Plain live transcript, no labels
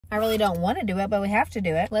I really don't want to do it, but we have to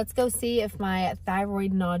do it. Let's go see if my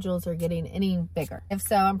thyroid nodules are getting any bigger. If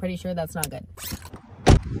so, I'm pretty sure that's not good.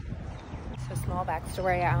 So small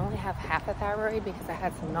backstory, I only have half a thyroid because I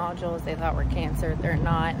had some nodules they thought were cancer. They're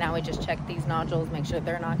not. Now we just check these nodules, make sure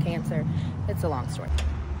they're not cancer. It's a long story.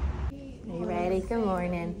 Are you ready? Good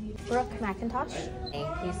morning. Brooke McIntosh.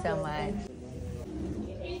 Thank you so much.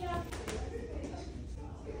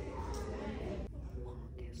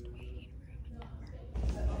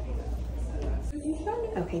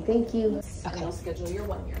 Okay, thank you. Okay, I'll schedule your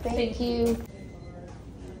 1 year. Thank you.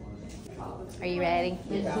 Are you ready?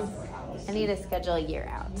 Yeah. I need to schedule a year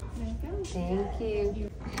out. Thank you.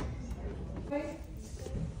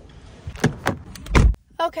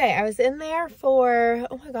 Okay, I was in there for,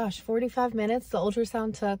 oh my gosh, 45 minutes. The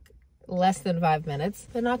ultrasound took less than 5 minutes,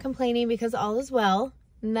 but not complaining because all is well.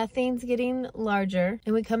 Nothing's getting larger.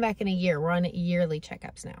 And we come back in a year. We're on yearly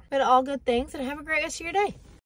checkups now. But all good things, and have a great rest of your day.